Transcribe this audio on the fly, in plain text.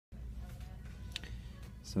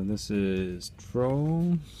So this is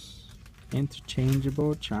Trolls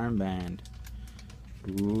interchangeable charm band.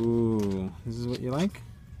 Ooh, this is what you like?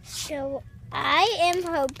 So I am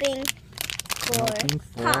hoping for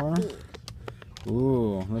Poppy.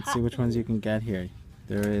 Ooh, let's see which ones you can get here.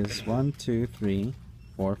 There is 1, 2, 3,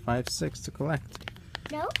 4, 5, 6 to collect.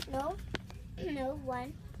 No.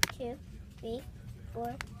 1, 2, 3,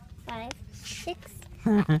 4, 5, 6.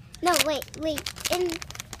 No, wait.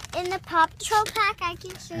 In the Paw Patrol pack, I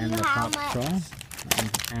can show you how much.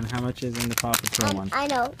 And how much is in the Paw Patrol one? I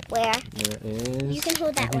know where. There is. You can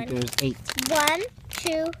hold that one. I think there's 8. 1,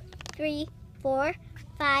 2, 3, 4,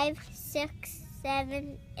 5, 6,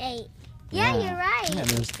 7, 8. Yeah, you're right. Yeah,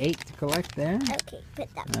 there's 8 to collect there. Okay,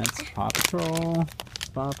 put that. That's Paw Patrol.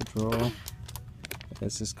 Paw Patrol.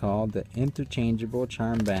 This is called the interchangeable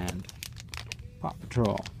charm band. Paw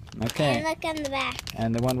Patrol. Okay. And look on the back.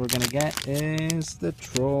 And the one we're gonna get is the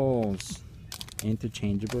Trolls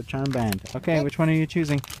interchangeable charm band. Okay, which one are you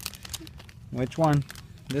choosing? Which one?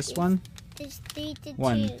 This one? There's 3 to choose.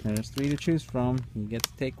 choose. There's 3 to choose from. You get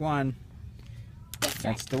to take one.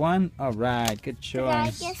 That's the one? Alright, good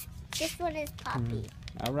choice. But I guess this one is Poppy.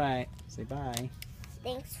 Alright, say bye.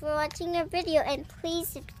 Thanks for watching our video, and please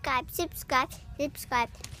subscribe.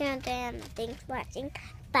 Turn on. Thanks for watching.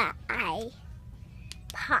 Bye.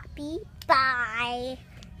 Poppy, bye.